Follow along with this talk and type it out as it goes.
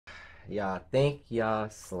Y'all think y'all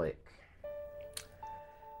slick.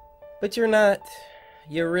 But you're not.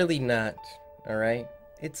 You're really not, alright?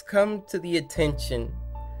 It's come to the attention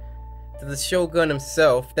to the Shogun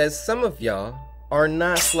himself that some of y'all are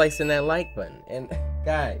not slicing that like button. And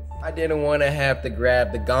guys, I didn't want to have to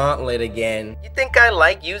grab the gauntlet again. You think I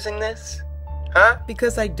like using this? Huh?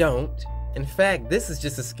 Because I don't. In fact, this is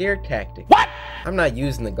just a scare tactic. What? I'm not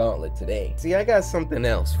using the gauntlet today. See, I got something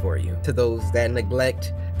else for you. To those that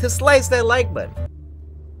neglect to slice that like button.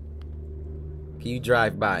 Can you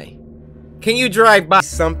drive by? Can you drive by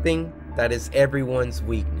something that is everyone's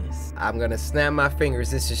weakness? I'm gonna snap my fingers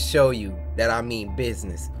just to show you that I mean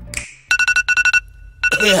business.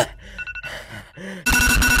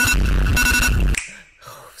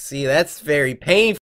 See, that's very painful.